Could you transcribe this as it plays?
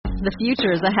The future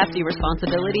is a hefty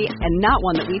responsibility and not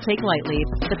one that we take lightly.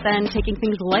 But then taking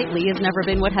things lightly has never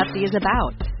been what Hefty is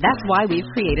about. That's why we've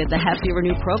created the Hefty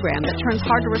Renew program that turns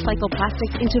hard-to-recycle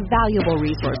plastics into valuable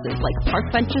resources like park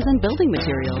benches and building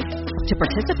materials. To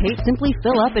participate, simply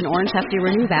fill up an orange Hefty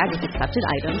Renew bag with accepted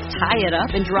items, tie it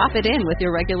up, and drop it in with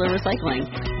your regular recycling.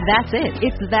 That's it.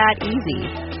 It's that easy.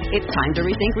 It's time to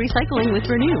rethink recycling with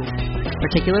Renew.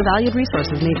 Particular valued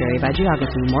resources may vary by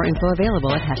geography. More info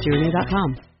available at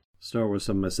heftyrenew.com. Star Wars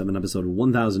 7x7, episode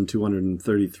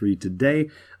 1233 today.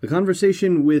 A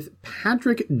conversation with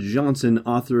Patrick Johnson,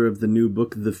 author of the new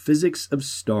book, The Physics of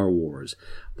Star Wars.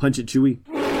 Punch it, Chewie.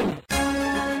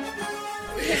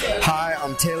 Hi,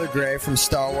 I'm Taylor Gray from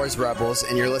Star Wars Rebels,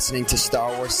 and you're listening to Star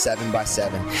Wars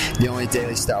 7x7, the only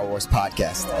daily Star Wars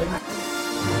podcast.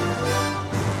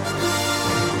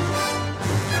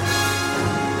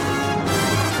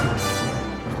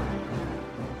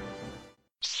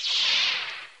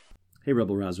 Hey,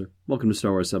 Rebel Rouser. Welcome to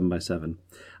Star Wars 7x7.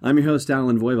 I'm your host,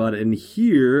 Alan Voivod, and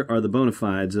here are the bona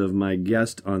fides of my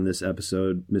guest on this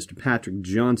episode, Mr. Patrick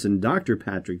Johnson. Dr.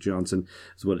 Patrick Johnson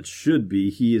is what it should be.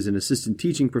 He is an assistant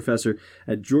teaching professor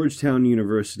at Georgetown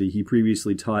University. He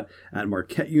previously taught at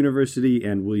Marquette University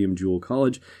and William Jewell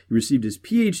College. He received his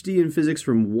PhD in physics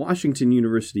from Washington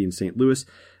University in St. Louis.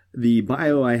 The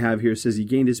bio I have here says he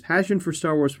gained his passion for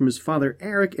Star Wars from his father,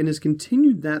 Eric, and has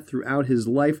continued that throughout his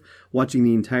life, watching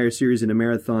the entire series in a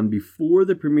marathon before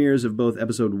the premieres of both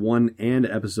Episode 1 and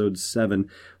Episode 7.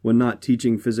 When not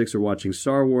teaching physics or watching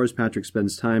Star Wars, Patrick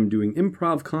spends time doing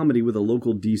improv comedy with a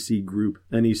local DC group,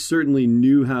 and he certainly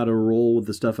knew how to roll with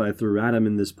the stuff I threw at him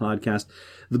in this podcast.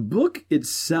 The book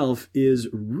itself is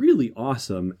really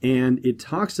awesome, and it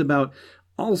talks about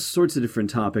all sorts of different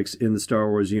topics in the Star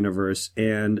Wars universe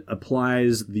and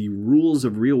applies the rules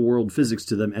of real-world physics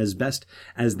to them as best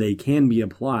as they can be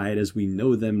applied as we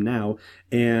know them now.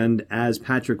 And as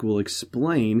Patrick will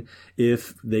explain,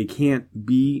 if they can't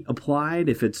be applied,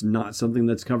 if it's not something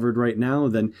that's covered right now,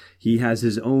 then he has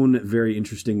his own very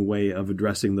interesting way of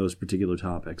addressing those particular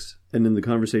topics. And in the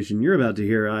conversation you're about to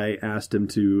hear, I asked him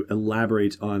to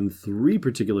elaborate on 3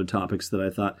 particular topics that I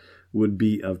thought would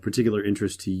be of particular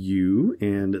interest to you,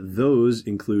 and those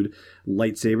include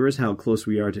lightsabers, how close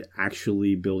we are to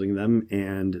actually building them,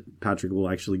 and Patrick will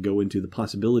actually go into the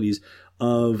possibilities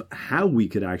of how we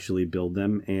could actually build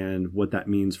them and what that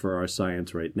means for our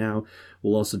science right now.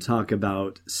 We'll also talk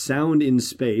about sound in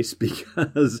space,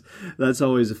 because that's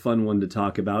always a fun one to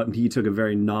talk about, and he took a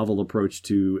very novel approach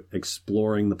to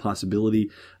exploring the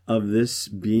possibility of this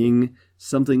being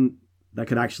something that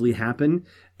could actually happen.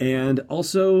 And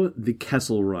also the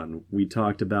Kessel Run. We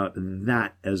talked about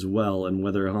that as well, and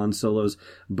whether Han Solo's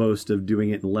boast of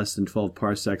doing it in less than 12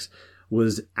 parsecs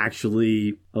was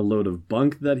actually a load of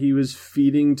bunk that he was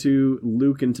feeding to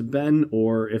Luke and to Ben,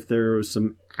 or if there was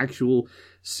some actual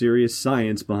serious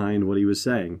science behind what he was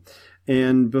saying.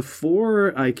 And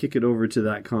before I kick it over to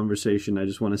that conversation, I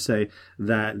just want to say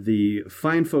that the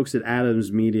fine folks at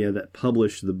Adams Media that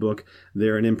published the book,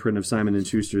 they're an imprint of Simon &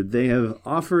 Schuster, they have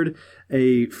offered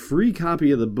a free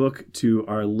copy of the book to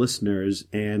our listeners,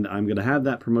 and I'm going to have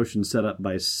that promotion set up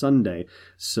by Sunday.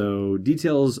 So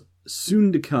details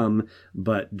soon to come,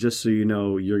 but just so you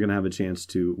know, you're going to have a chance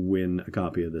to win a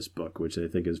copy of this book, which I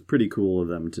think is pretty cool of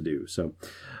them to do. So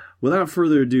without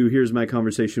further ado, here's my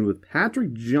conversation with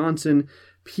Patrick Johnson,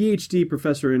 PhD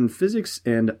professor in physics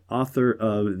and author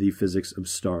of The Physics of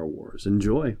Star Wars.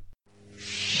 Enjoy.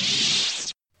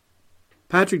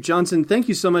 Patrick Johnson, thank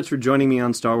you so much for joining me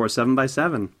on Star Wars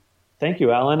 7x7. Thank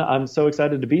you, Alan. I'm so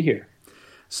excited to be here.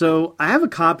 So I have a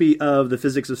copy of The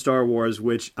Physics of Star Wars,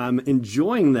 which I'm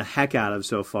enjoying the heck out of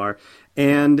so far.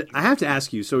 And I have to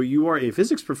ask you, so you are a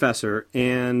physics professor,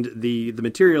 and the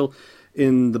material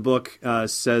in the book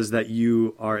says that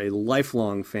you are a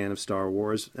lifelong fan of Star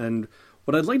Wars. And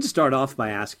what I'd like to start off by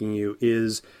asking you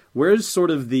is, where's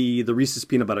sort of the Reese's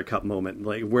Peanut Butter Cup moment?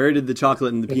 Like, where did the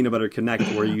chocolate and the peanut butter connect,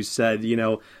 where you said, you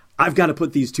know, I've got to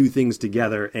put these two things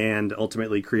together and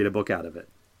ultimately create a book out of it?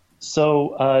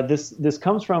 So this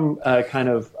comes from kind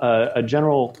of a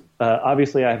general,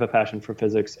 obviously I have a passion for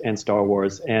physics and Star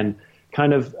Wars, and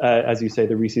kind of, as you say,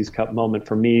 the Reese's Cup moment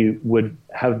for me would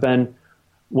have been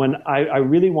when I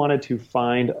really wanted to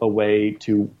find a way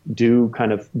to do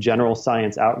kind of general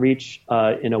science outreach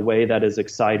in a way that is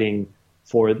exciting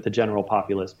for the general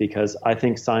populace, because I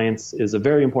think science is a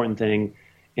very important thing.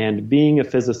 And being a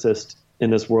physicist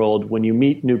in this world, when you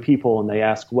meet new people and they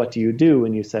ask, what do you do?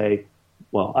 And you say,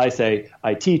 well, I say,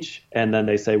 I teach. And then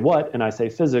they say, what? And I say,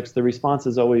 physics. The response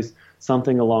is always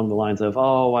something along the lines of,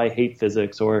 oh, I hate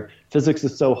physics, or physics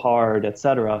is so hard,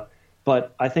 etc.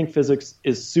 But I think physics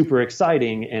is super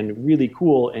exciting and really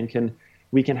cool, and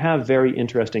we can have very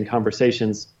interesting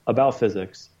conversations about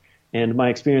physics. And my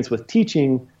experience with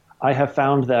teaching, I have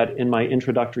found that in my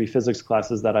introductory physics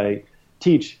classes that I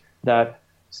teach, that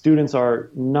students are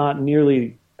not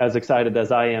nearly as excited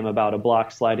as I am about a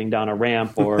block sliding down a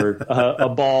ramp or a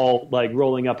ball like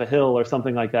rolling up a hill or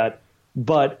something like that.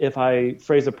 But if I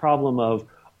phrase a problem of,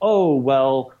 oh,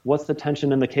 well, what's the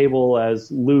tension in the cable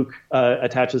as Luke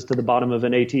attaches to the bottom of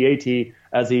an AT-AT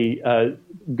as he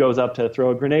goes up to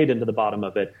throw a grenade into the bottom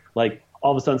of it? Like,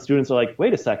 all of a sudden students are like,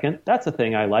 wait a second, that's a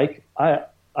thing I like.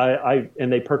 And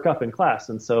they perk up in class.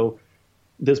 And so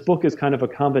this book is kind of a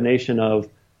combination of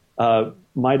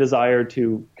my desire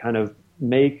to kind of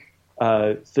make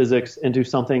physics into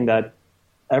something that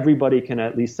everybody can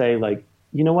at least say, like,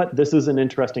 you know what, this is an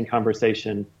interesting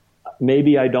conversation.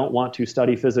 Maybe I don't want to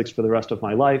study physics for the rest of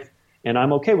my life, and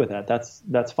I'm okay with that.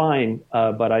 That's fine.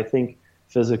 But I think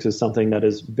physics is something that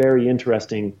is very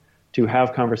interesting to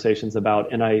have conversations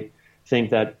about. And I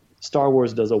think that Star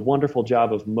Wars does a wonderful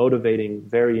job of motivating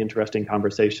very interesting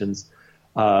conversations.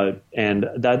 And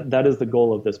that is the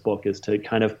goal of this book, is to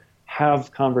kind of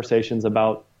have conversations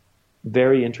about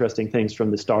very interesting things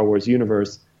from the Star Wars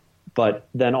universe, but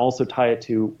then also tie it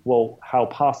to, well, how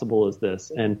possible is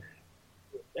this? And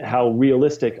how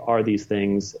realistic are these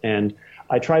things? And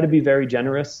I try to be very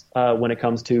generous when it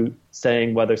comes to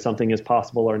saying whether something is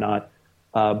possible or not.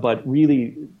 But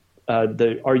really,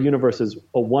 our universe is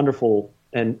a wonderful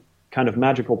and kind of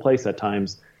magical place at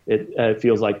times. It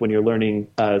feels like when you're learning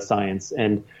science,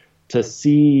 and to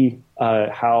see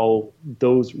how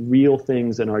those real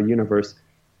things in our universe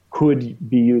could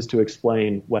be used to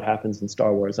explain what happens in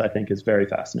Star Wars, I think is very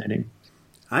fascinating.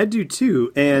 I do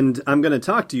too, and I'm going to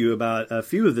talk to you about a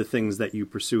few of the things that you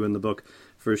pursue in the book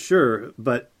for sure.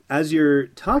 But as you're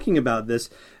talking about this,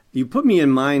 you put me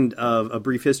in mind of A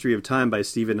Brief History of Time by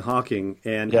Stephen Hawking,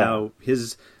 and how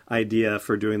his idea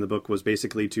for doing the book was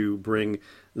basically to bring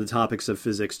the topics of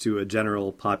physics to a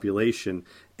general population.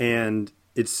 And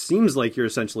it seems like you're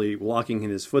essentially walking in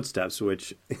his footsteps,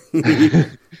 which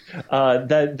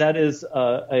that is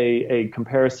a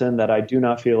comparison that I do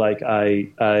not feel like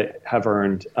I have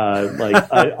earned.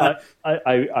 I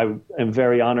am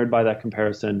very honored by that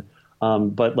comparison.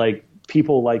 But like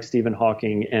people like Stephen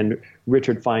Hawking and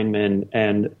Richard Feynman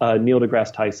and Neil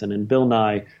deGrasse Tyson and Bill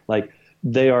Nye, like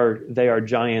they are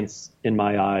giants in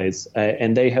my eyes,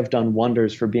 and they have done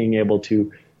wonders for being able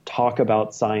to talk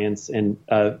about science. And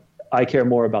I care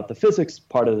more about the physics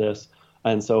part of this,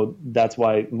 and so that's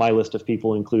why my list of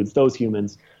people includes those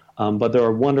humans. But there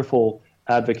are wonderful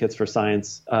advocates for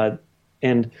science,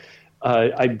 and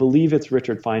I believe it's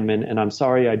Richard Feynman, and I'm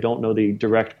sorry I don't know the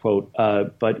direct quote,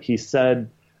 but he said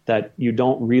that you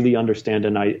don't really understand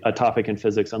a topic in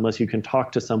physics unless you can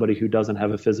talk to somebody who doesn't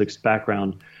have a physics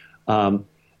background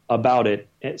about it,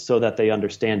 so that they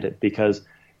understand it. Because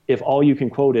if all you can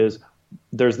quote is,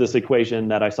 there's this equation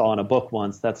that I saw in a book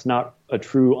once, that's not a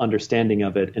true understanding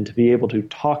of it. And to be able to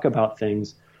talk about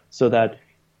things so that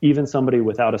even somebody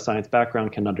without a science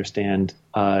background can understand,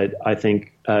 I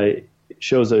think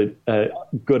shows a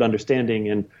good understanding.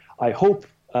 And I hope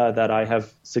that I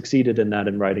have succeeded in that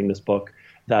in writing this book,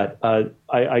 that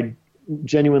I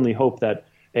genuinely hope that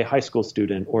a high school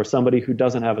student or somebody who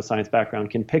doesn't have a science background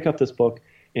can pick up this book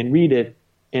and read it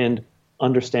and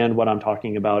understand what I'm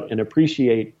talking about and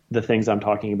appreciate the things I'm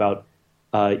talking about,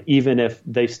 even if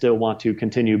they still want to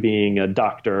continue being a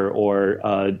doctor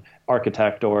or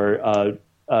architect or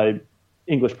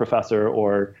English professor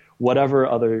or whatever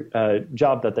other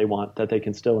job that they want, that they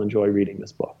can still enjoy reading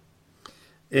this book.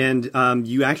 And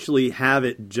you actually have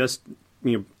it just,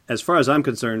 as far as I'm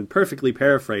concerned, perfectly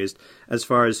paraphrased as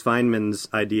far as Feynman's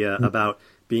idea about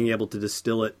being able to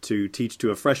distill it to teach to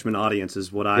a freshman audience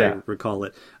is what I recall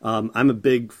it. I'm a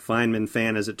big Feynman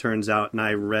fan, as it turns out, and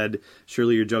I read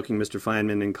Surely You're Joking, Mr.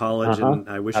 Feynman in college, and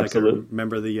I wish I could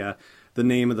remember the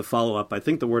name of the follow-up. I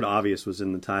think the word obvious was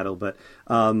in the title, but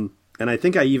and I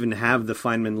think I even have the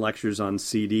Feynman lectures on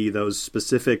CD, those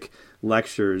specific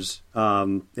lectures,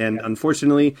 and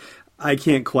unfortunately, I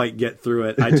can't quite get through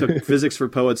it. I took Physics for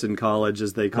Poets in college,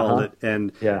 as they called it,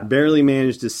 and barely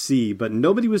managed to see. But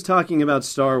nobody was talking about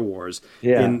Star Wars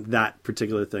in that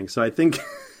particular thing. So I think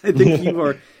you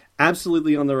are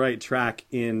absolutely on the right track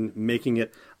in making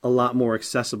it a lot more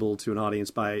accessible to an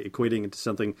audience by equating it to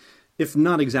something, if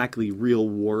not exactly real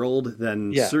world,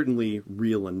 then certainly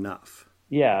real enough.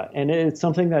 Yeah, and it's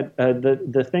something that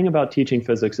the thing about teaching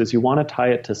physics is you want to tie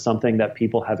it to something that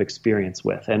people have experience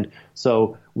with. And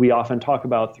so we often talk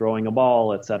about throwing a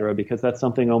ball, et cetera, because that's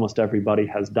something almost everybody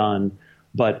has done.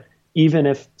 But even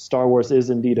if Star Wars is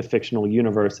indeed a fictional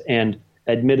universe, and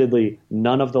admittedly,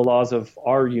 none of the laws of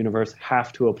our universe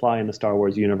have to apply in the Star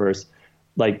Wars universe,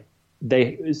 like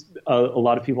a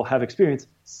lot of people have experience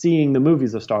seeing the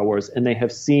movies of Star Wars, and they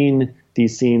have seen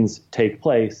these scenes take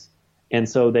place. And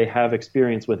so they have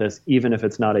experience with this, even if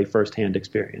it's not a firsthand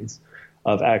experience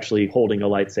of actually holding a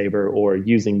lightsaber or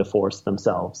using the Force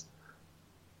themselves.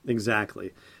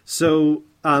 Exactly. So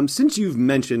since you've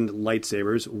mentioned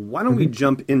lightsabers, why don't we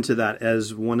jump into that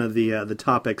as one of the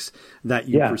topics that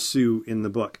you pursue in the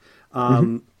book?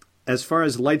 As far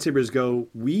as lightsabers go,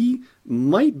 we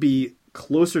might be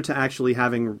closer to actually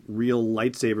having real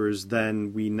lightsabers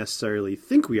than we necessarily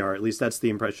think we are. At least that's the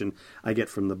impression I get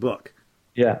from the book.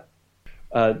 Yeah.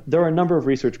 There are a number of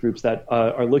research groups that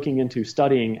are looking into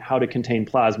studying how to contain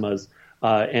plasmas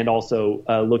and also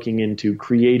looking into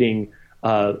creating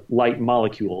light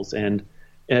molecules. And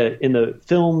in the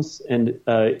films and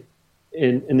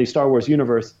in the Star Wars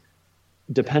universe,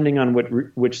 depending on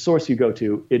which source you go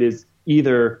to, it is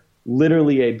either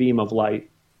literally a beam of light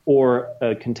or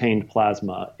a contained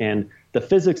plasma. And the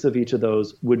physics of each of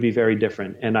those would be very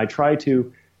different. And I try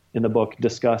to, in the book,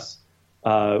 discuss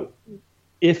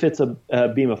if it's a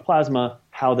beam of plasma,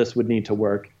 how this would need to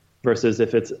work, versus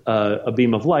if it's a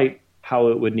beam of light, how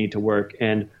it would need to work.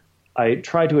 And I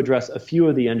try to address a few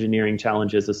of the engineering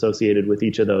challenges associated with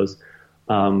each of those.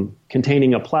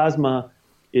 Containing a plasma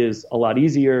is a lot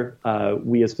easier.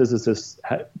 We as physicists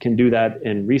can do that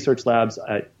in research labs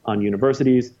on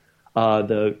universities.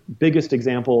 The biggest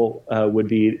example would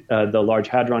be the Large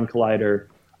Hadron Collider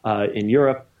in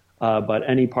Europe, but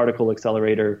any particle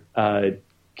accelerator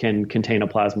can contain a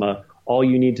plasma. All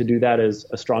you need to do that is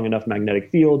a strong enough magnetic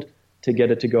field to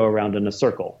get it to go around in a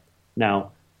circle.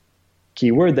 Now,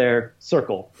 key word there,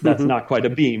 circle. That's not quite a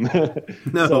beam.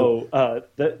 No. So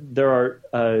there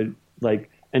are like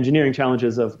engineering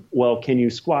challenges of, well, can you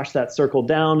squash that circle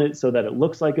down so that it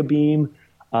looks like a beam,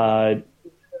 et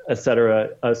cetera,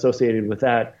 associated with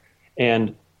that.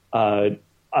 And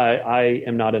I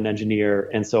am not an engineer,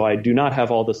 and so I do not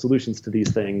have all the solutions to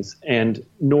these things, and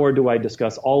nor do I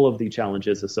discuss all of the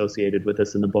challenges associated with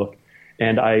this in the book.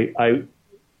 And I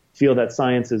feel that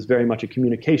science is very much a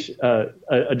communication,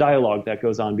 a dialogue that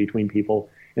goes on between people.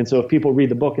 And so if people read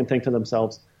the book and think to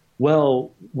themselves,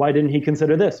 well, why didn't he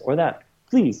consider this or that?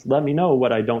 Please let me know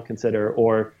what I don't consider.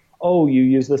 Or, oh, you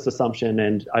use this assumption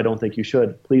and I don't think you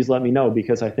should. Please let me know,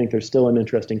 because I think there's still an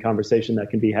interesting conversation that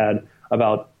can be had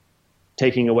about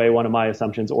taking away one of my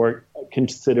assumptions or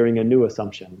considering a new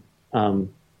assumption. And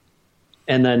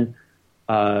then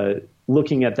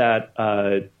looking at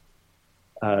that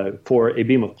for a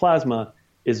beam of plasma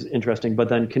is interesting, but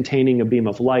then containing a beam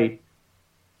of light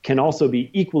can also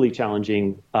be equally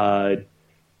challenging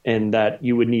in that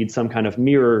you would need some kind of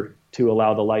mirror to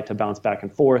allow the light to bounce back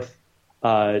and forth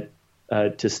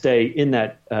to stay in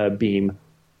that beam.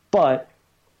 But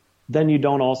then you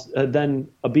don't also then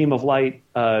a beam of light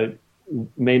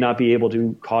may not be able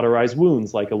to cauterize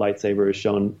wounds like a lightsaber is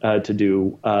shown to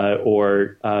do,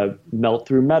 or melt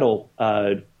through metal,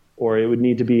 or it would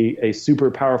need to be a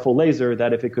super powerful laser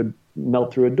that, if it could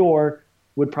melt through a door,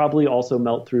 would probably also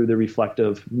melt through the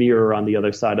reflective mirror on the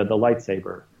other side of the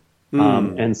lightsaber.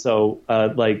 And so,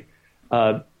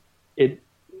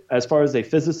 as far as a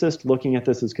physicist looking at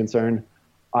this is concerned,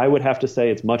 I would have to say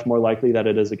it's much more likely that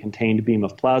it is a contained beam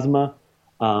of plasma.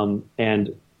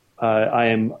 And I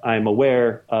am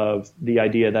aware of the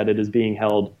idea that it is being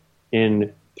held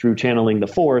in through channeling the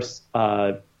Force.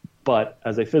 But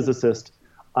as a physicist,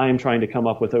 I am trying to come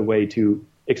up with a way to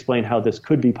explain how this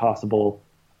could be possible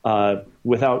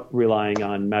without relying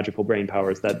on magical brain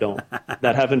powers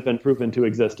that haven't been proven to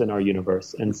exist in our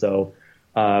universe. And so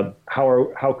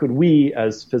how could we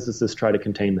as physicists try to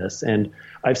contain this? And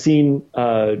I've seen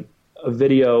a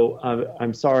video.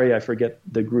 I'm sorry, I forget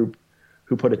the group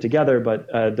who put it together, but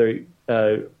they,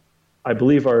 I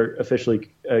believe, are officially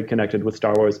connected with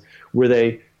Star Wars, where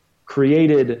they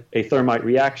created a thermite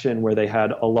reaction where they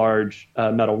had a large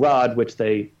metal rod, which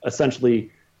they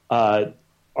essentially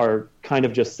are kind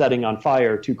of just setting on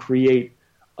fire to create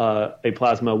a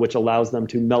plasma which allows them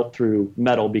to melt through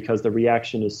metal because the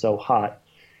reaction is so hot,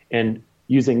 and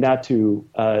using that to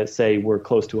say we're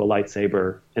close to a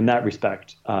lightsaber in that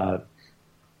respect.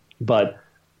 But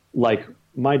like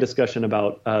my discussion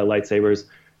about lightsabers,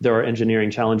 there are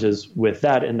engineering challenges with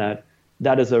that, in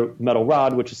that is a metal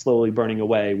rod which is slowly burning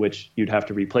away, which you'd have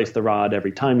to replace the rod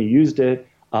every time you used it.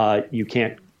 You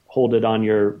can't hold it on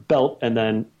your belt and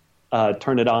then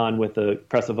turn it on with the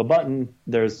press of a button.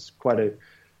 There's quite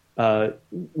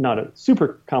not a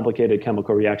super complicated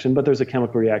chemical reaction, but there's a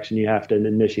chemical reaction you have to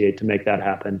initiate to make that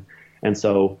happen. And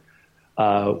so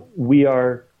We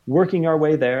are working our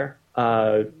way there.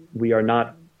 We are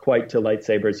not quite to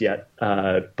lightsabers yet,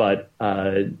 but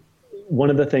one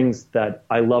of the things that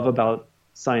I love about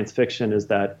science fiction is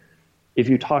that if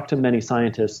you talk to many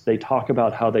scientists, they talk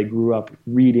about how they grew up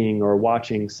reading or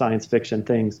watching science fiction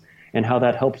things and how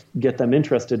that helped get them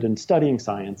interested in studying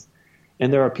science.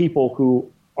 And there are people who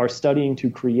are studying to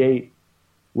create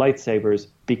lightsabers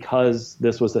because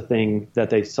this was a thing that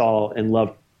they saw and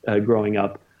loved growing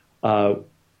up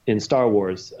in Star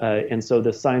Wars. And so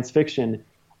the science fiction,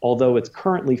 although it's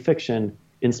currently fiction,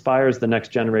 inspires the next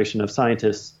generation of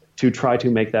scientists to try to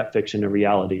make that fiction a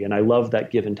reality. And I love that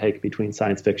give and take between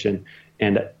science fiction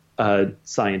and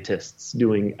scientists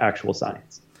doing actual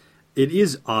science. It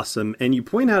is awesome. And you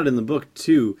point out in the book,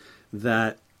 too,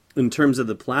 that in terms of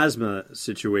the plasma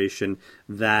situation,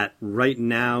 that right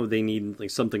now they need like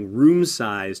something room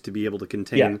size to be able to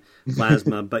contain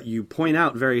plasma. But you point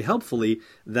out very helpfully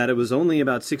that it was only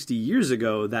about 60 years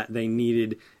ago that they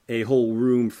needed a whole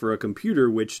room for a computer,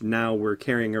 which now we're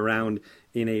carrying around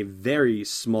in a very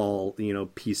small,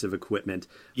 piece of equipment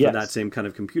for that same kind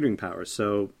of computing power.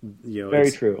 So, very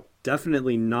it's true.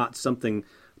 Definitely not something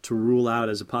to rule out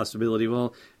as a possibility.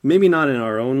 Well, maybe not in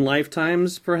our own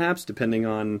lifetimes, perhaps, depending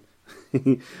on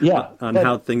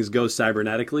how things go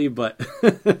cybernetically. But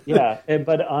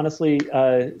but honestly,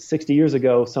 60 years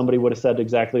ago, somebody would have said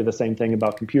exactly the same thing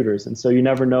about computers, and so you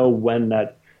never know when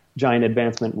that giant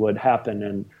advancement would happen.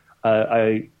 And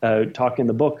I talk in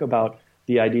the book about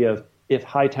the idea of if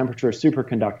high temperature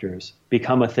superconductors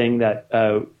become a thing that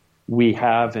we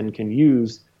have and can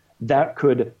use, that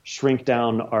could shrink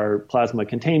down our plasma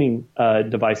containing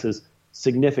devices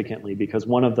significantly, because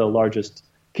one of the largest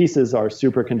pieces are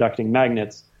superconducting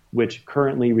magnets, which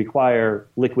currently require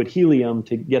liquid helium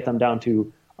to get them down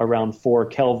to around 4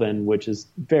 Kelvin, which is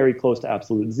very close to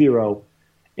absolute zero.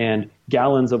 And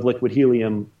gallons of liquid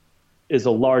helium is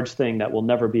a large thing that will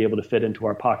never be able to fit into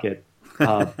our pocket.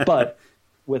 But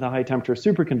with a high temperature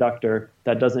superconductor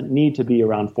that doesn't need to be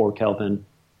around 4 Kelvin,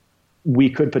 we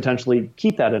could potentially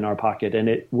keep that in our pocket, and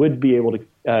it would be able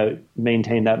to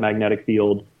maintain that magnetic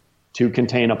field to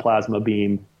contain a plasma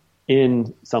beam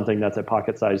in something that's a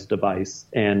pocket-sized device.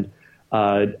 And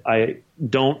I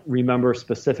don't remember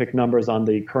specific numbers on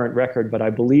the current record, but I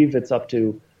believe it's up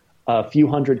to a few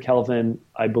hundred Kelvin.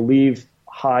 I believe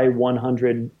high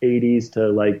 180s to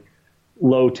like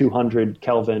low 200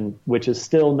 Kelvin, which is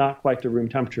still not quite to room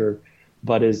temperature,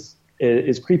 but is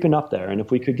creeping up there. And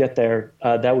if we could get there,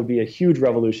 that would be a huge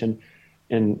revolution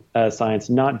in science,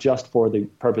 not just for the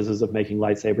purposes of making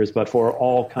lightsabers, but for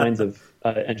all kinds of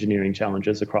engineering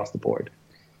challenges across the board.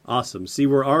 Awesome. See,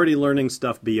 we're already learning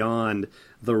stuff beyond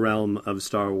the realm of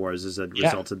Star Wars as a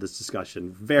result of this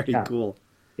discussion. Very cool.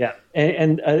 Yeah,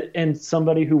 and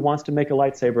somebody who wants to make a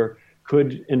lightsaber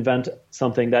could invent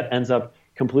something that ends up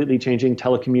completely changing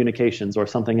telecommunications or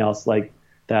something else like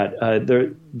that.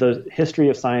 The history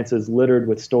of science is littered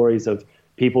with stories of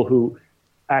people who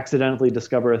accidentally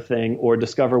discover a thing or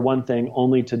discover one thing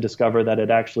only to discover that it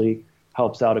actually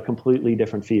helps out a completely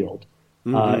different field.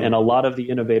 Mm-hmm. And a lot of the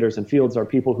innovators in fields are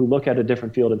people who look at a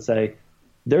different field and say,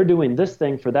 they're doing this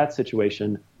thing for that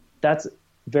situation. That's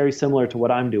very similar to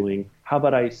what I'm doing. How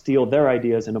about I steal their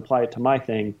ideas and apply it to my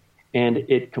thing? And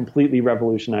it completely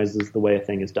revolutionizes the way a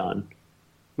thing is done.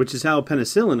 Which is how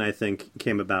penicillin, I think,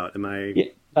 came about. Am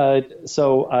I?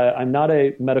 So I'm not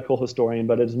a medical historian,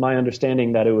 but it is my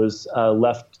understanding that it was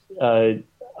left.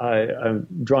 I'm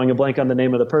drawing a blank on the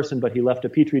name of the person, but he left a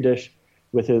petri dish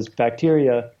with his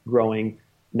bacteria growing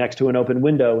next to an open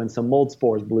window, and some mold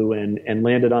spores blew in and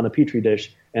landed on the petri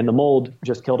dish, and the mold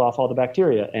just killed off all the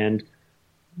bacteria, and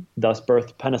thus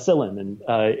birthed penicillin. And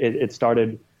it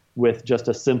started with just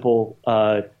a simple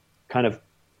kind of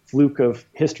fluke of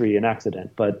history and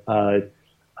accident, but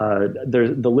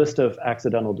the list of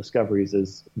accidental discoveries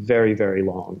is very, very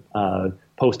long.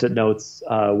 Post-it notes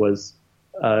was,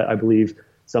 I believe,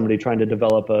 somebody trying to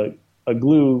develop a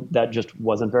glue that just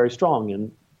wasn't very strong,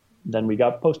 and then we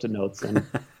got Post-it notes. And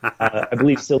I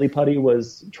believe Silly Putty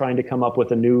was trying to come up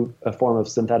with a new form of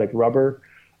synthetic rubber.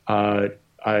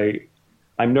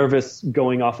 I'm nervous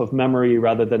going off of memory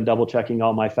rather than double-checking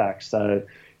all my facts.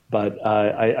 But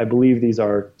I believe these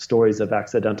are stories of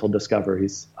accidental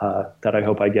discoveries that I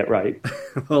hope I get right.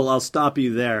 Well, I'll stop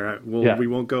you there. We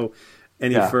won't go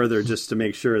any further, just to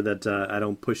make sure that I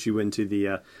don't push you into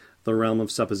the realm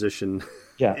of supposition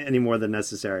any more than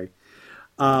necessary.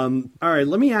 All right,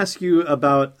 let me ask you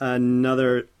about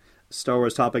another Star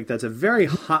Wars topic that's a very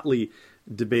hotly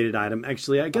debated item.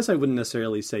 Actually, I guess I wouldn't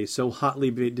necessarily say so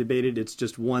hotly debated. It's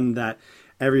just one that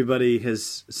everybody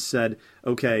has said,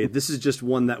 okay, this is just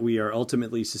one that we are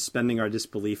ultimately suspending our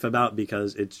disbelief about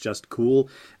because it's just cool.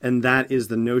 And that is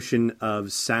the notion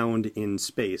of sound in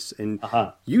space. And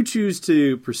you choose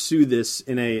to pursue this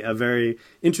in a very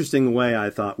interesting way, I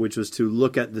thought, which was to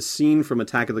look at the scene from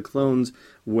Attack of the Clones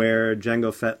where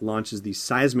Jango Fett launches these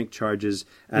seismic charges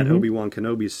at Obi-Wan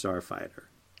Kenobi's starfighter.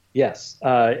 Yes.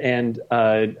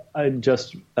 That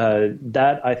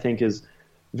I think is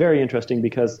very interesting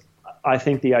because I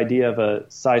think the idea of a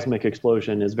seismic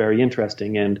explosion is very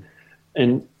interesting. And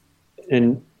in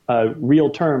real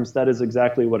terms, that is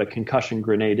exactly what a concussion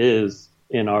grenade is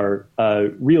in our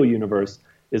real universe,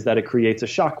 is that it creates a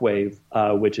shock wave,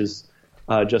 which is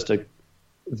just a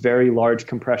very large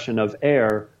compression of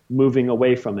air moving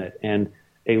away from it. And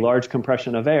a large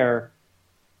compression of air,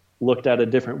 looked at a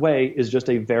different way, is just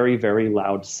a very, very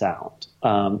loud sound.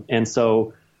 And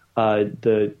so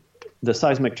the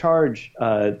seismic charge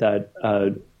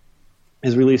that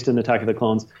is released in Attack of the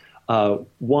Clones,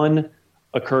 one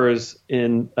occurs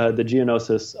in the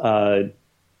Geonosis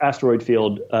asteroid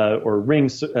field or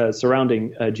rings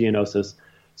surrounding Geonosis.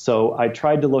 So I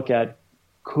tried to look at,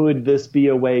 could this be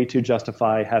a way to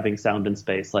justify having sound in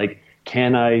space? Like,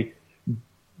 can I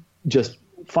just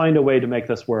find a way to make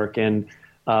this work? And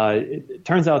it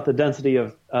turns out the density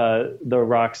of the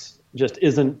rocks just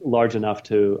isn't large enough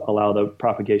to allow the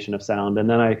propagation of sound. And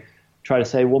then I try to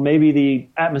say, well, maybe the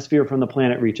atmosphere from the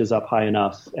planet reaches up high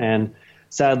enough. And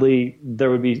sadly, there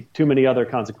would be too many other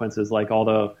consequences, like all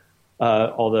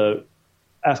the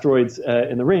asteroids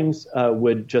in the rings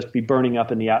would just be burning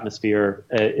up in the atmosphere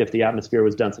if the atmosphere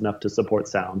was dense enough to support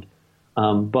sound.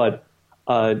 But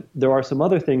there are some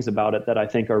other things about it that I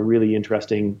think are really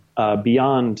interesting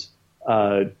beyond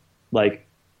like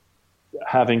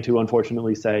having to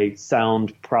unfortunately say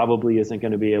sound probably isn't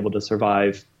going to be able to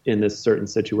survive in this certain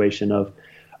situation of,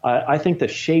 I think the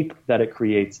shape that it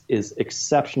creates is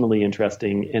exceptionally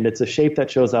interesting. And it's a shape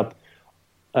that shows up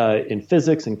in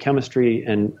physics and chemistry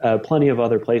and plenty of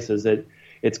other places.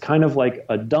 It's kind of like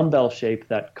a dumbbell shape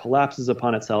that collapses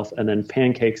upon itself and then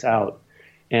pancakes out.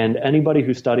 And anybody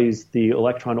who studies the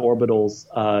electron orbitals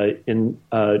in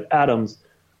atoms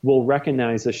will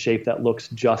recognize a shape that looks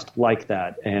just like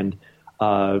that. And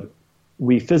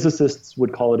we physicists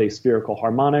would call it a spherical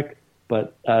harmonic,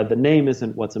 but the name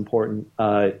isn't what's important.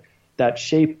 That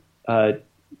shape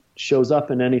shows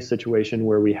up in any situation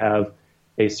where we have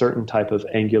a certain type of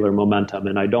angular momentum.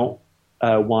 And I don't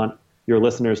want your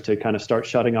listeners to kind of start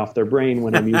shutting off their brain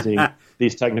when I'm using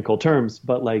these technical terms.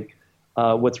 But like,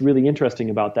 what's really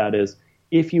interesting about that is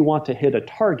if you want to hit a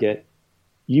target,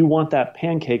 you want that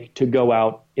pancake to go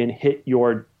out and hit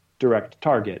your direct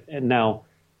target. And now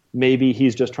maybe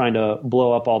he's just trying to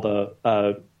blow up all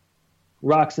the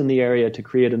rocks in the area to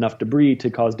create enough debris to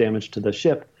cause damage to the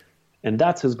ship. And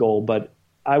that's his goal. But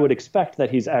I would expect that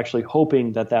he's actually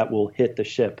hoping that that will hit the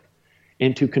ship.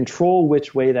 And to control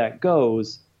which way that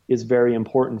goes is very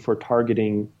important for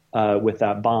targeting with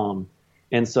that bomb.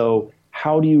 And so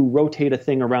how do you rotate a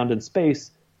thing around in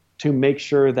space to make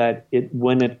sure that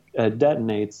when it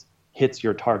detonates, hits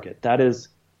your target? That is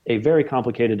a very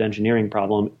complicated engineering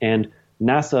problem. And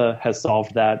NASA has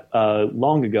solved that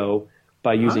long ago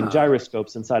by using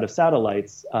gyroscopes inside of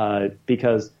satellites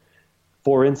because,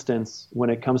 for instance,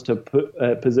 when it comes to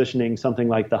positioning something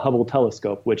like the Hubble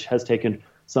telescope, which has taken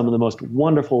some of the most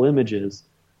wonderful images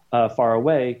far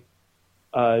away,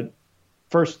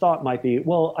 first thought might be,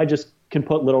 well, I just can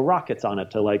put little rockets on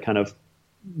it to like kind of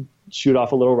shoot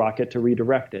off a little rocket to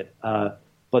redirect it.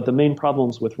 But the main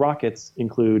problems with rockets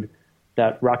include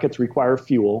that rockets require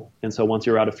fuel. And so once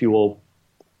you're out of fuel,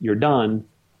 you're done.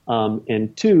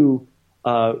 And two,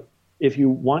 if you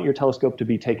want your telescope to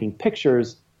be taking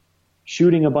pictures,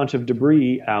 shooting a bunch of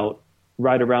debris out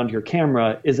right around your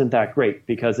camera isn't that great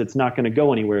because it's not going to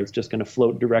go anywhere. It's just going to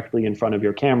float directly in front of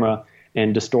your camera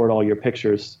and distort all your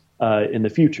pictures in the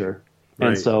future. Right.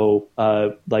 And so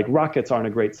like rockets aren't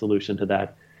a great solution to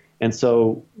that. And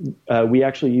so we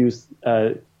actually use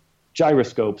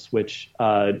gyroscopes, which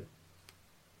the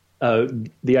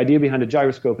idea behind a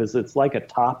gyroscope is it's like a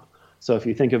top. So if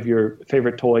you think of your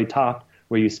favorite toy top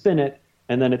where you spin it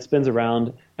and then it spins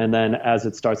around, and then as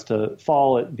it starts to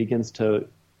fall, it begins to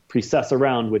precess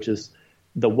around, which is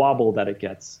the wobble that it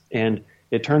gets. And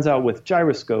it turns out with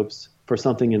gyroscopes for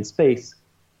something in space,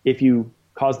 if you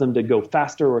cause them to go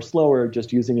faster or slower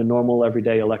just using a normal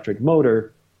everyday electric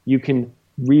motor, you can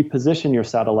reposition your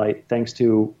satellite thanks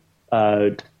to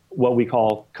what we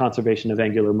call conservation of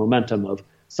angular momentum, of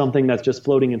something that's just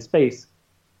floating in space.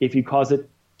 If you cause it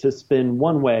to spin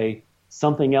one way,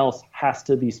 something else has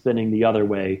to be spinning the other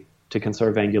way to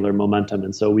conserve angular momentum.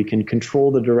 And so we can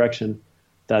control the direction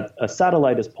that a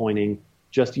satellite is pointing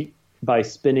just by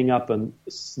spinning up and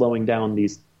slowing down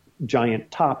these giant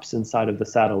tops inside of the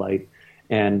satellite.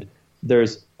 And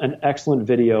there's an excellent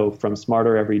video from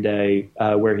Smarter Every Day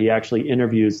where he actually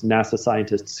interviews NASA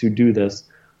scientists who do this,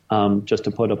 just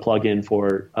to put a plug in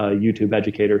for a YouTube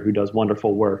educator who does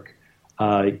wonderful work.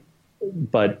 But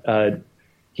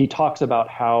he talks about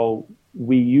how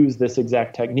we use this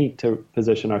exact technique to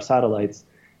position our satellites.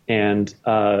 And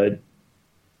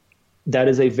that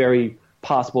is a very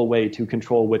possible way to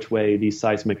control which way these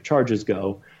seismic charges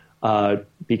go.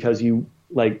 Because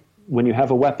when you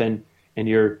have a weapon and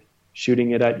you're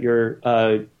shooting it at your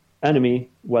enemy,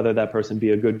 whether that person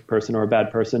be a good person or a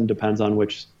bad person, depends on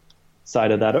which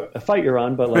side of that fight you're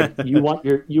on. But you want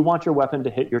your weapon to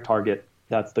hit your target.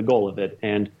 That's the goal of it.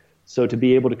 And so to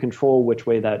be able to control which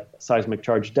way that seismic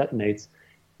charge detonates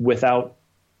without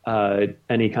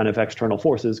any kind of external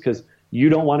forces, because you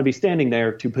don't want to be standing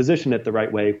there to position it the right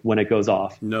way when it goes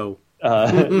off. No.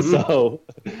 So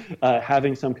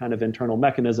having some kind of internal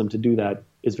mechanism to do that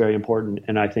is very important.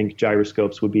 And I think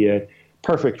gyroscopes would be a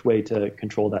perfect way to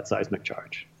control that seismic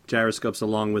charge. Gyroscopes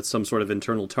along with some sort of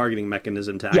internal targeting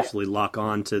mechanism to actually lock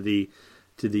on to the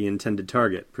intended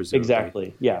target, presumably.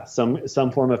 Exactly. Yeah.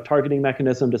 Some form of targeting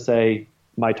mechanism to say,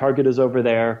 my target is over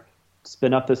there,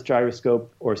 spin up this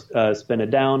gyroscope or spin it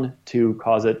down to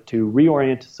cause it to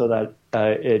reorient so that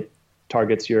it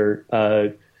targets your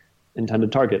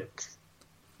intended target.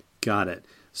 Got it.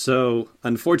 So,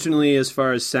 unfortunately, as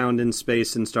far as sound in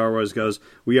space in Star Wars goes,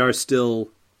 we are still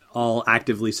all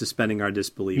actively suspending our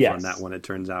disbelief on that one, it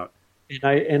turns out.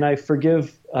 And I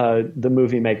forgive the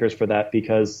movie makers for that,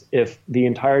 because if the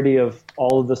entirety of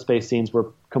all of the space scenes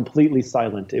were completely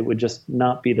silent, it would just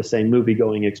not be the same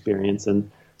movie-going experience. And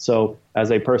so,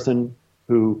 as a person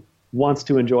who wants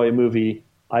to enjoy a movie,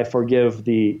 I forgive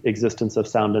the existence of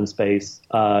sound in space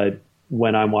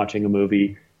when I'm watching a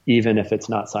movie, even if it's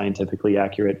not scientifically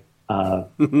accurate.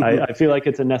 I feel like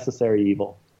it's a necessary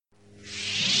evil.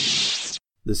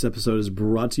 This episode is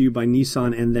brought to you by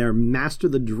Nissan and their Master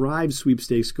the Drive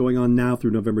sweepstakes going on now through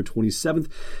November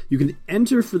 27th. You can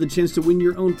enter for the chance to win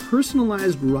your own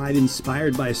personalized ride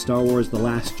inspired by Star Wars The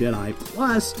Last Jedi.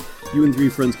 Plus, you and 3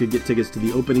 friends could get tickets to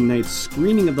the opening night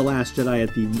screening of The Last Jedi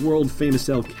at the world-famous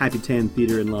El Capitan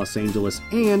Theater in Los Angeles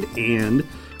and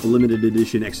a limited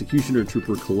edition Executioner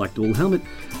Trooper collectible helmet.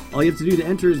 All you have to do to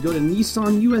enter is go to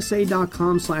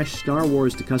nissanusa.com/Star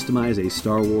Wars to customize a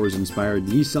Star Wars-inspired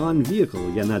Nissan vehicle.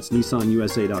 Again, that's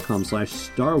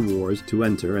nissanusa.com/Star Wars to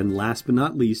enter. And last but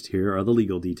not least, here are the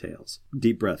legal details.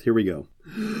 Deep breath. Here we go.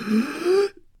 No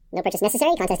purchase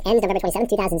necessary. Contest ends November 27,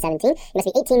 2017. You must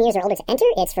be 18 years or older to enter.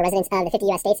 It's for residents of the 50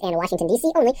 U.S. states and Washington,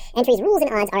 D.C. only. Entries, rules,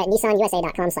 and odds are at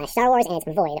nissanusa.com/Star Wars, and it's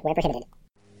void where prohibited.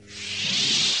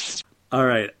 All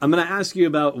right, I'm going to ask you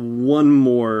about one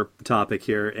more topic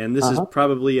here, and this is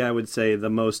probably, I would say, the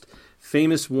most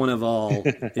famous one of all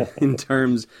in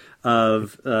terms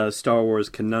of Star Wars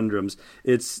conundrums.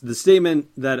 It's the statement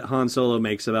that Han Solo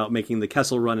makes about making the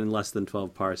Kessel Run in less than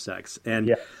 12 parsecs.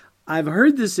 And I've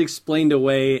heard this explained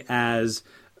away as,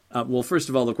 well, first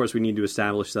of all, of course, we need to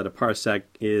establish that a parsec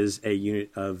is a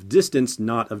unit of distance,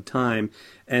 not of time,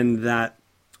 and that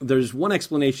there's one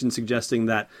explanation suggesting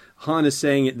that Han is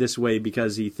saying it this way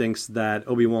because he thinks that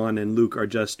Obi-Wan and Luke are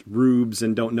just rubes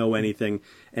and don't know anything,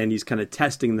 and he's kind of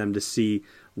testing them to see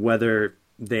whether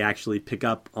they actually pick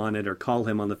up on it or call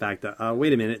him on the fact that,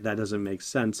 wait a minute, that doesn't make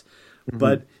sense. Mm-hmm.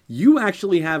 But you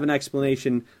actually have an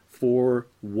explanation for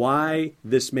why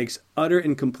this makes utter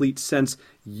and complete sense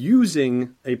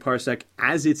using a parsec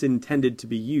as it's intended to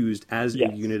be used as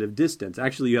a unit of distance.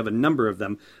 Actually, you have a number of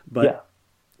them, but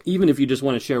even if you just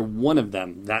want to share one of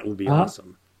them, that would be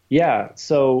awesome. Yeah,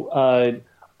 so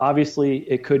obviously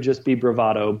it could just be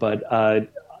bravado, but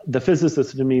the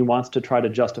physicist in me wants to try to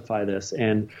justify this.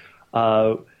 And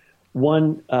the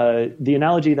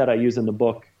analogy that I use in the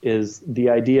book is the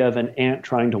idea of an ant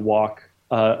trying to walk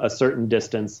a certain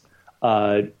distance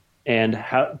and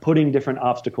putting different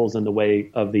obstacles in the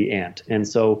way of the ant. And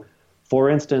so, for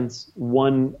instance,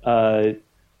 one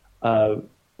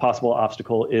possible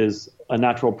obstacle is a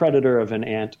natural predator of an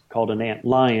ant called an ant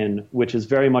lion, which is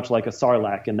very much like a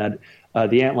sarlacc in that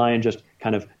the ant lion just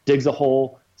kind of digs a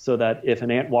hole so that if an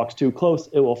ant walks too close,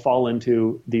 it will fall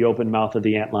into the open mouth of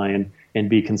the ant lion and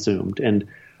be consumed. And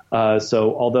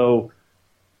so although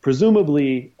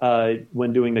presumably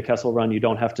when doing the Kessel Run, you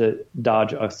don't have to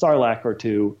dodge a sarlacc or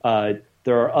two,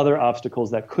 there are other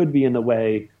obstacles that could be in the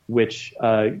way, which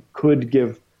could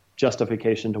give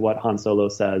justification to what Han Solo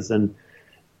says. And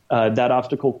that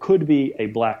obstacle could be a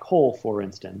black hole, for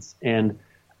instance, and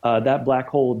that black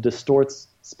hole distorts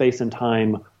space and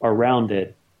time around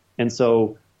it. And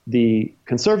so the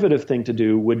conservative thing to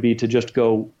do would be to just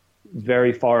go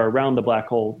very far around the black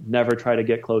hole, never try to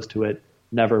get close to it,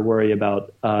 never worry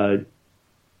about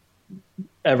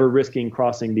ever risking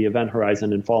crossing the event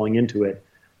horizon and falling into it.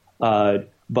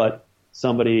 But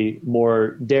somebody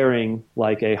more daring,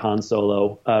 like a Han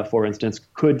Solo, for instance,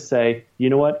 could say, you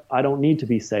know what, I don't need to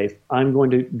be safe. I'm going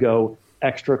to go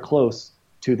extra close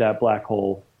to that black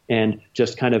hole and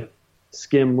just kind of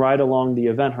skim right along the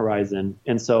event horizon.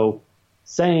 And so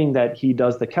saying that he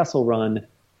does the Kessel Run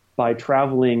by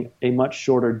traveling a much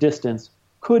shorter distance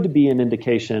could be an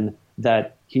indication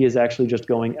that he is actually just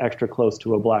going extra close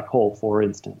to a black hole, for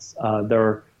instance.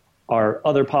 There are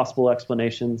other possible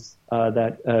explanations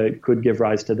that could give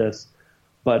rise to this.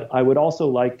 But I would also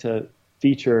like to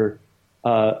feature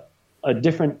a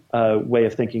different way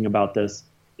of thinking about this,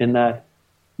 in that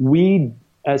we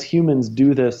as humans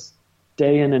do this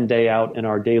day in and day out in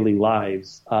our daily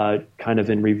lives, kind of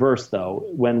in reverse, though.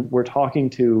 When we're talking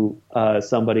to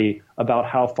somebody about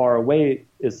how far away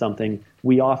is something,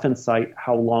 we often cite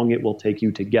how long it will take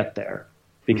you to get there.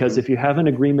 Because if you have an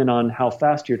agreement on how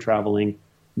fast you're traveling,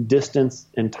 distance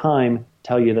and time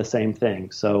tell you the same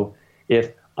thing. So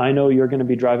if I know you're going to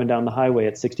be driving down the highway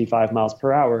at 65 miles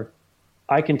per hour,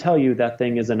 I can tell you that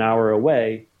thing is an hour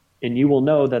away, and you will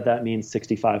know that that means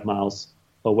 65 miles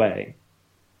away.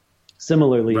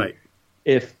 Similarly, right.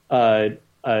 If I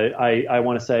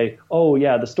want to say, oh,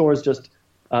 yeah, the store is just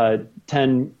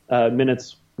 10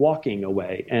 minutes walking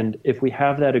away, and if we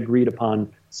have that agreed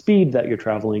upon speed that you're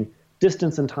traveling,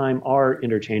 distance and time are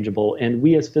interchangeable, and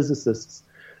we as physicists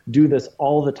do this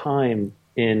all the time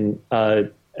in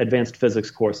advanced physics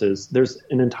courses. There's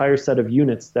an entire set of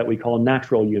units that we call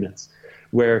natural units,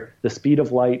 where the speed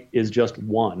of light is just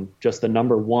 1, just the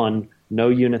number 1, no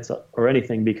units or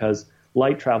anything, because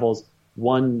light travels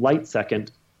 1 light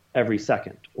second every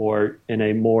second, or in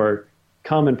a more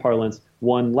common parlance,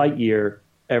 1 light year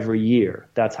every year.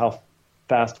 That's how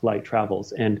fast light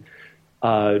travels. And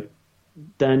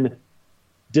then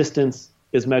distance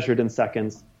is measured in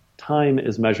seconds, time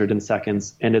is measured in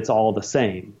seconds, and it's all the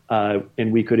same.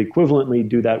 And we could equivalently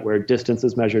do that where distance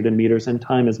is measured in meters and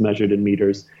time is measured in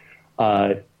meters,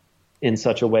 in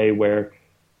such a way where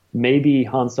maybe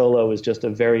Han Solo is just a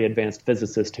very advanced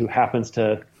physicist who happens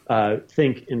to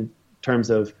think in terms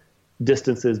of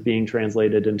distances being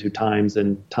translated into times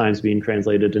and times being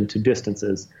translated into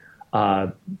distances.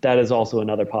 That is also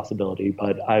another possibility,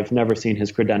 but I've never seen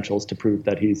his credentials to prove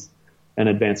that he's an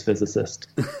advanced physicist.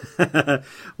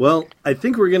 Well, I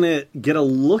think we're going to get a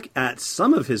look at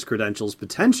some of his credentials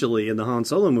potentially in the Han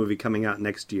Solo movie coming out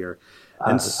next year.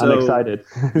 And so, I'm excited.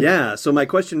 Yeah. So my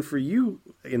question for you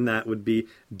in that would be,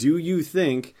 do you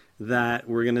think that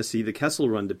we're going to see the Kessel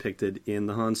Run depicted in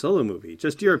the Han Solo movie?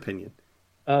 Just your opinion.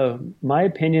 My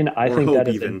opinion, I think that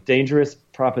is a dangerous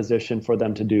proposition for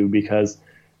them to do, because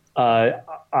I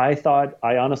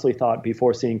honestly thought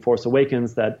before seeing Force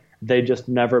Awakens that they just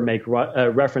never make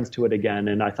reference to it again.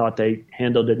 And I thought they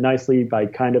handled it nicely by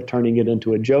kind of turning it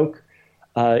into a joke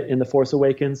in The Force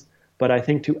Awakens. But I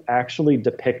think to actually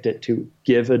depict it, to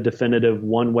give a definitive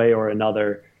one way or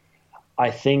another, I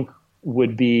think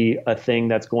would be a thing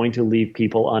that's going to leave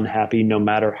people unhappy no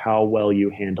matter how well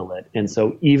you handle it. And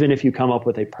so even if you come up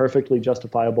with a perfectly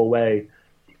justifiable way,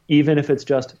 even if it's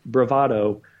just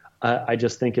bravado, I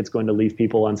just think it's going to leave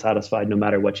people unsatisfied no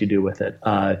matter what you do with it.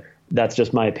 That's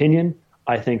just my opinion.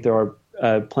 I think there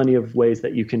are plenty of ways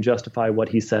that you can justify what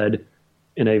he said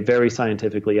in a very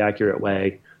scientifically accurate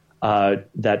way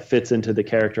that fits into the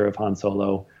character of Han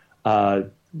Solo.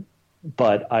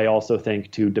 But I also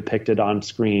think to depict it on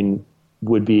screen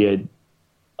would be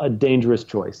a dangerous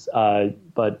choice.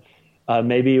 But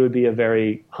maybe it would be a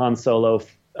very Han Solo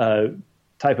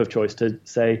type of choice to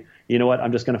say, you know what,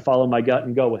 I'm just going to follow my gut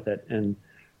and go with it. And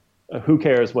who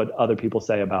cares what other people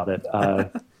say about it?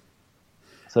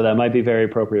 So that might be very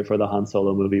appropriate for the Han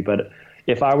Solo movie. But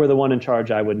if I were the one in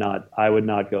charge, I would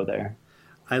not go there.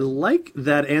 I like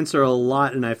that answer a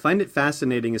lot, and I find it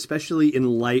fascinating, especially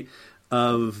in light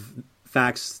of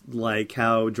facts like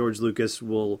how George Lucas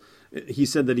he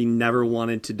said that he never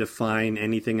wanted to define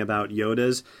anything about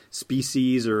Yoda's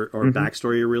species or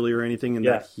backstory really or anything, and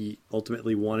that he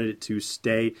ultimately wanted it to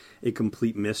stay a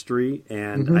complete mystery.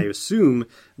 And I assume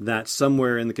that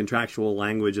somewhere in the contractual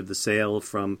language of the sale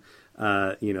from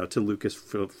to Lucas,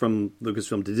 from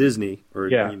Lucasfilm to Disney, or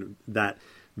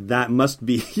that must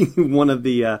be one of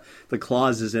the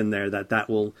clauses in there that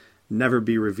will never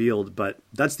be revealed. But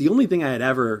that's the only thing I had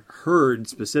ever heard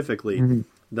specifically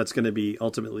that's going to be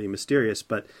ultimately mysterious,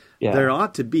 but Yeah. there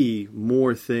ought to be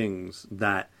more things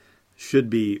that should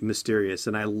be mysterious.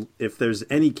 And if there's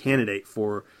any candidate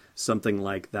for something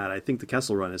like that, I think the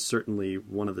Kessel Run is certainly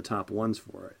one of the top ones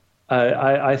for it.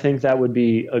 I think that would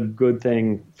be a good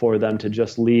thing for them to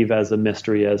just leave as a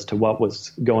mystery as to what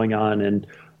was going on, and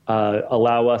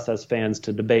allow us as fans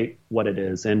to debate what it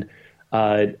is. And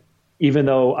even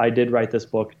though I did write this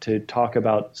book to talk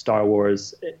about Star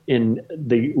Wars in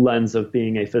the lens of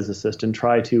being a physicist and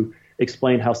try to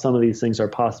explain how some of these things are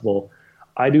possible,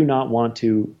 I do not want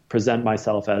to present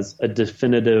myself as a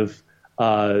definitive,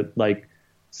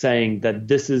 saying that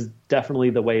this is definitely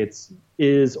the way it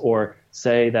is, or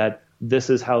say that this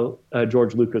is how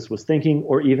George Lucas was thinking,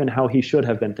 or even how he should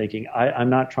have been thinking. I'm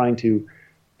not trying to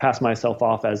pass myself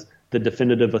off as the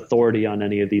definitive authority on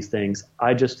any of these things.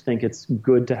 I just think it's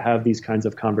good to have these kinds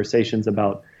of conversations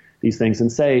about these things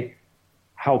and say,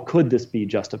 how could this be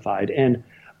justified? And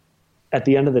at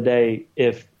the end of the day,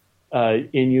 if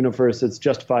in universe it's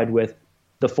justified with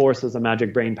the Force as a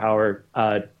magic brain power,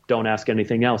 don't ask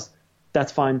anything else,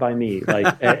 that's fine by me.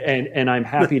 And I'm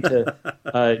happy to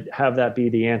have that be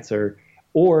the answer,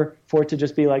 or for it to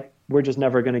just be like, we're just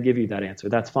never going to give you that answer.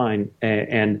 That's fine.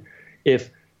 And if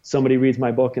somebody reads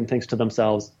my book and thinks to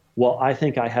themselves, well, I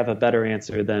think I have a better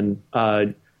answer than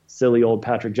silly old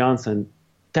Patrick Johnson,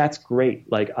 that's great.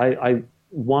 I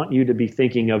want you to be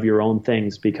thinking of your own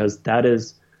things, because that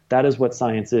is what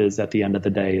science is at the end of the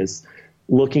day, is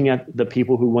looking at the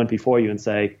people who went before you and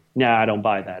say, nah, I don't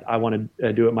buy that. I want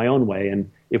to do it my own way. And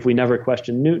if we never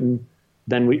questioned Newton,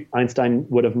 then Einstein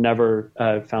would have never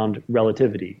found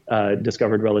relativity,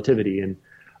 discovered relativity. And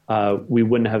we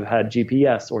wouldn't have had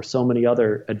GPS or so many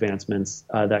other advancements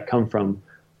that come from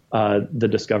the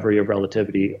discovery of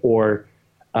relativity. Or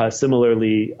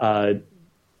similarly,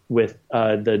 with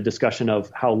the discussion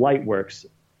of how light works,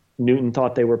 Newton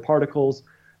thought they were particles.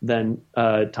 Then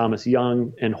Thomas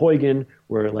Young and Huygens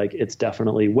were like, it's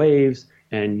definitely waves.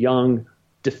 And Young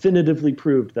definitively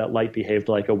proved that light behaved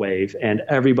like a wave. And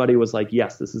everybody was like,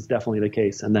 yes, this is definitely the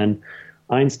case. And then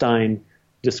Einstein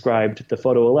described the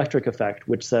photoelectric effect,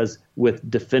 which says with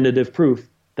definitive proof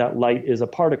that light is a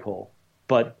particle.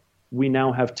 But we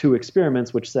now have two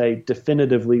experiments which say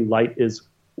definitively light is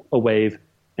a wave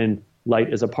and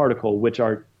light is a particle, which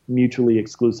are mutually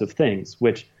exclusive things.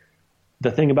 Which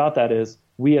the thing about that is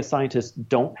we as scientists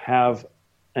don't have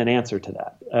an answer to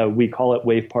that. We call it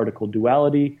wave-particle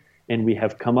duality, and we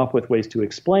have come up with ways to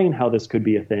explain how this could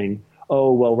be a thing.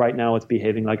 Oh, well, right now it's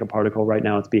behaving like a particle, right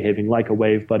now it's behaving like a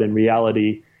wave, but in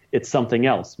reality, it's something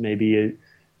else. Maybe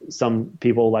some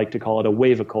people like to call it a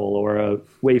wavicle or a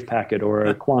wave packet or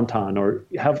a quanton, or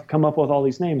have come up with all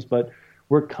these names, but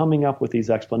we're coming up with these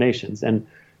explanations. And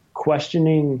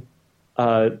questioning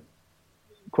what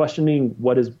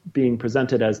is being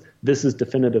presented as this is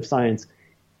definitive science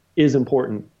is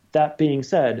important. That being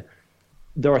said,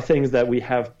 there are things that we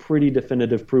have pretty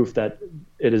definitive proof that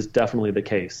it is definitely the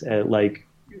case. Like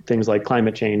things like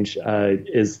climate change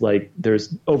is like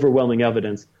there's overwhelming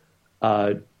evidence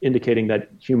indicating that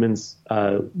humans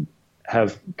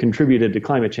have contributed to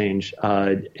climate change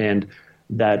and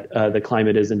that the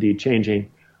climate is indeed changing.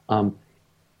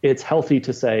 It's healthy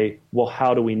to say, well,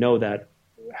 how do we know that?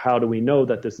 How do we know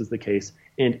that this is the case?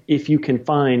 And if you can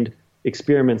find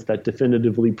experiments that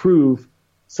definitively prove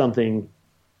something,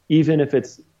 even if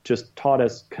it's just taught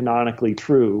as canonically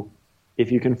true,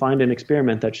 if you can find an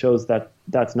experiment that shows that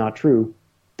that's not true,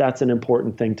 that's an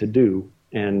important thing to do.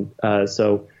 And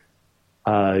so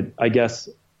I guess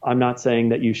I'm not saying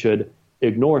that you should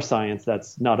ignore science.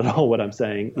 That's not at all what I'm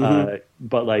saying.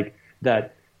 But like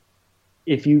that,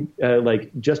 if you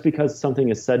just because something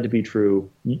is said to be true,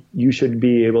 you should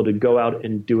be able to go out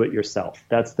and do it yourself.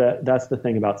 That's the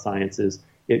thing about science, is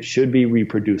it should be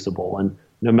reproducible. And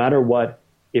no matter what,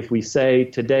 if we say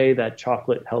today that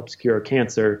chocolate helps cure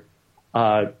cancer,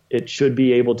 it should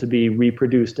be able to be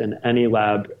reproduced in any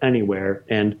lab anywhere.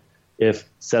 And if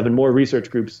 7 more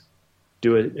research groups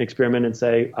do an experiment and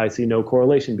say, I see no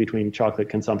correlation between chocolate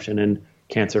consumption and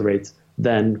cancer rates,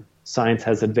 then science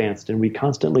has advanced, and we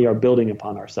constantly are building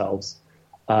upon ourselves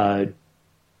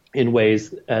in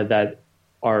ways that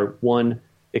are, 1,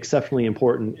 exceptionally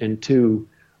important, and 2,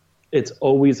 it's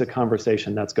always a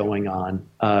conversation that's going on.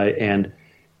 And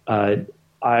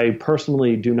I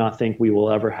personally do not think we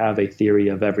will ever have a theory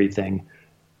of everything.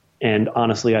 And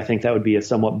honestly, I think that would be a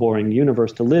somewhat boring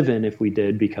universe to live in if we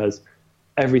did, because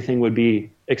everything would be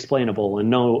explainable and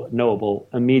knowable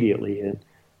immediately. And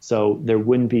so there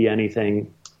wouldn't be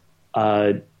anything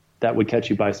that would catch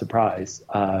you by surprise.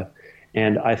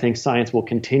 And I think science will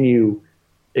continue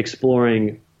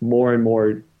exploring more and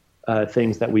more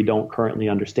things that we don't currently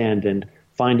understand and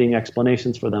finding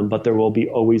explanations for them, but there will be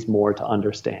always more to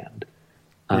understand.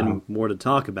 And more to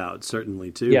talk about,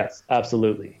 certainly, too. Yes,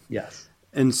 absolutely. Yes.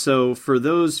 And so for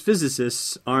those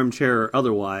physicists, armchair or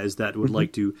otherwise, that would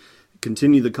like to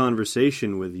continue the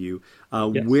conversation with you,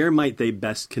 Yes. where might they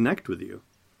best connect with you?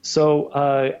 So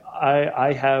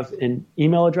I have an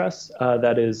email address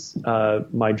that is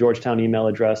my Georgetown email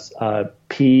address,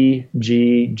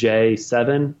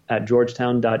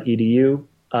 pgj7@georgetown.edu.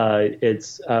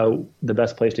 It's the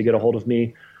best place to get a hold of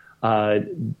me.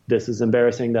 This is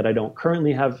embarrassing that I don't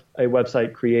currently have a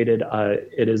website created.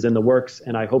 It is in the works,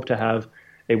 and I hope to have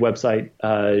a website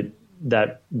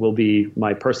that will be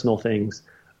my personal things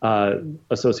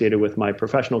associated with my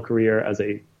professional career as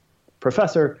a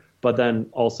professor, but then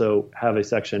also have a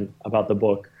section about the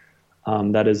book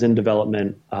that is in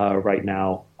development right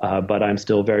now. But I'm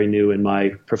still very new in my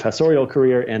professorial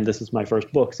career, and this is my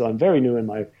first book, so I'm very new in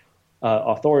my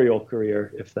authorial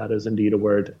career, if that is indeed a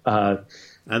word. I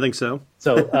think so.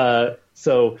 So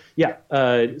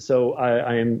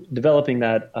I am developing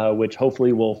that, which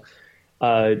hopefully will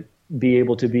be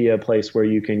able to be a place where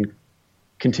you can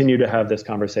continue to have this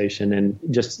conversation, and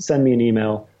just send me an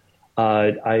email.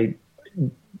 I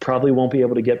probably won't be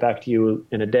able to get back to you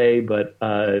in a day, but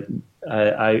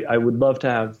I would love to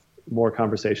have more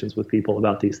conversations with people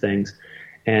about these things.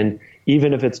 And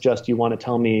even if it's just you want to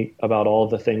tell me about all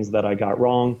of the things that I got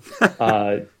wrong,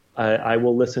 I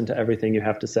will listen to everything you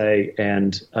have to say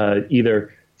and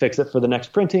either fix it for the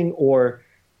next printing or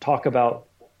talk about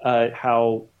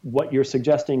how what you're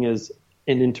suggesting is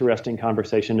an interesting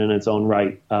conversation in its own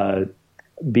right,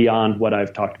 beyond what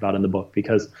I've talked about in the book.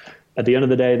 Because at the end of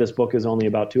the day, this book is only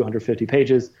about 250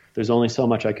 pages. There's only so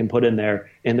much I can put in there,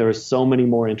 and there are so many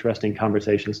more interesting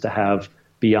conversations to have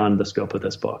beyond the scope of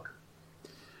this book.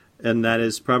 And that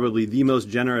is probably the most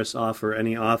generous offer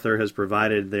any author has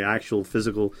provided, the actual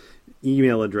physical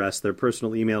email address, their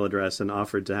personal email address, and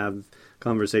offered to have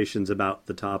conversations about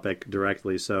the topic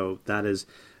directly. So that is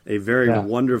a very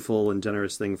wonderful and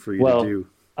generous thing for you to do.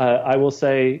 I will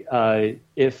say,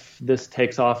 if this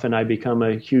takes off and I become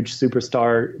a huge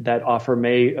superstar, that offer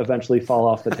may eventually fall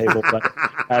off the table. But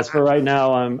as for right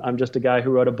now, I'm just a guy who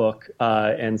wrote a book,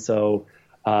 and so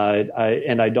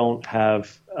I don't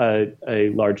have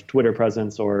a large Twitter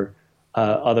presence or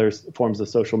other forms of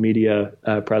social media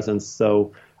presence.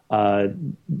 So I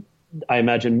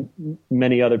imagine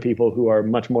many other people who are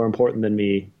much more important than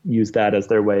me use that as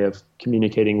their way of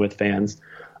communicating with fans.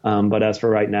 But as for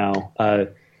right now,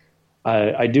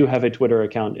 I do have a Twitter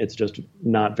account. It's just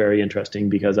not very interesting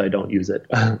because I don't use it.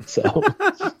 So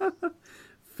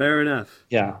fair enough.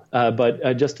 Yeah.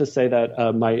 But just to say that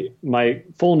my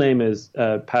full name is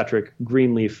Patrick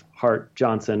Greenleaf Hart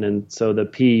Johnson. And so the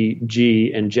P,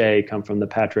 G, and J come from the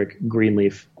Patrick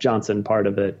Greenleaf Johnson part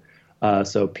of it.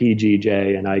 So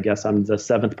PGJ, and I guess I'm the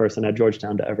seventh person at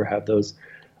Georgetown to ever have those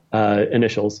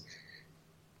initials.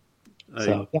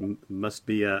 So, must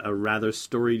be a rather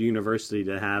storied university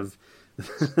to have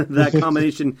that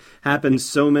combination happen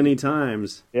so many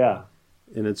times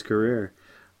in its career.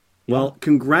 Well,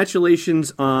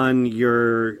 congratulations on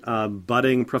your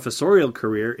budding professorial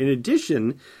career, in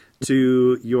addition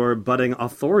to your budding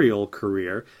authorial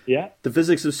career. Yeah. The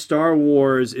Physics of Star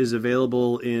Wars is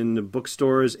available in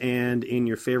bookstores and in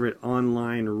your favorite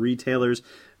online retailers.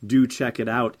 Do check it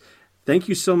out. Thank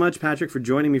you so much, Patrick, for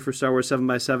joining me for Star Wars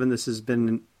 7x7. This has been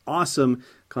an awesome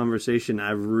conversation.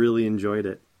 I've really enjoyed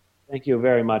it. Thank you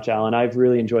very much, Alan. I've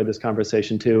really enjoyed this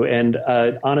conversation, too. And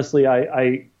honestly,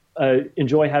 I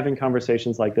enjoy having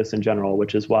conversations like this in general,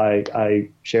 which is why I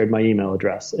shared my email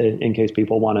address in case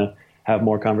people want to have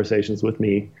more conversations with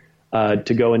me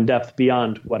to go in depth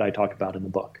beyond what I talk about in the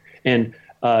book. And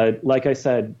like I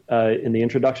said in the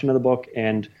introduction of the book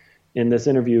and in this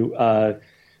interview,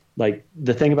 like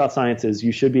the thing about science is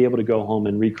you should be able to go home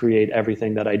and recreate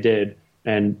everything that I did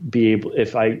and be able,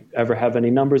 if I ever have any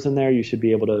numbers in there, you should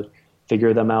be able to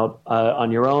figure them out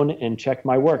on your own and check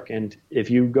my work. And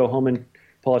if you go home and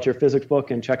pull out your physics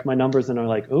book and check my numbers and are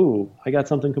like, ooh, I got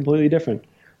something completely different,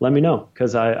 let me know,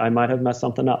 because I might have messed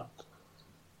something up.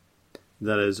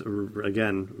 That is,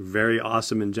 again, very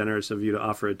awesome and generous of you to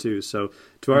offer it too. So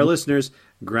to our listeners,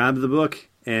 grab the book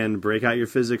and break out your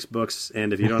physics books.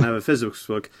 And if you don't have a physics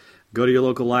book, go to your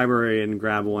local library and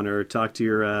grab one, or talk to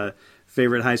your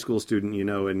favorite high school student you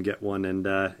know and get one,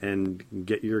 and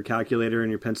get your calculator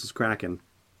and your pencils cracking.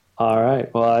 All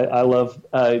right. Well, I love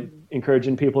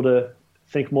encouraging people to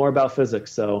think more about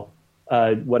physics. So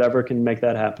whatever can make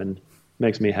that happen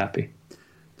makes me happy.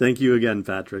 Thank you again,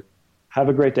 Patrick. Have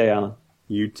a great day, Alan.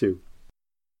 You too.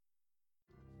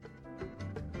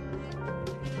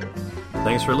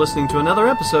 Thanks for listening to another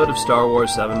episode of Star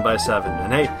Wars 7x7.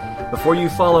 And hey, before you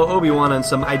follow Obi-Wan on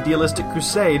some idealistic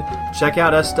crusade, check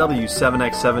out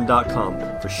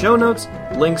SW7x7.com for show notes,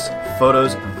 links,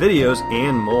 photos, videos,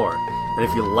 and more. And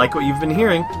if you like what you've been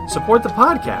hearing, support the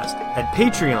podcast at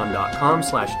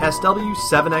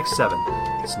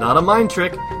patreon.com/SW7x7. It's not a mind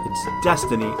trick, it's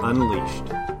Destiny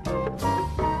Unleashed.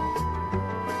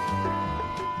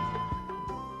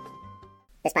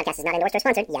 This podcast is not endorsed or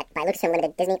sponsored yet by Lucasfilm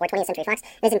Limited, Disney, or 20th Century Fox,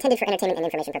 and is intended for entertainment and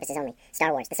information purposes only.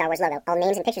 Star Wars, the Star Wars logo, all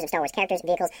names and pictures of Star Wars characters,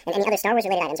 vehicles, and any other Star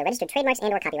Wars-related items are registered trademarks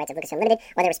and/or copyrights of Lucasfilm Limited,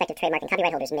 or their respective trademark and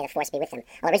copyright holders. May the force be with them.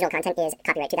 All original content is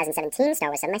copyright 2017, Star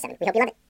Wars 7x7. We hope you love it.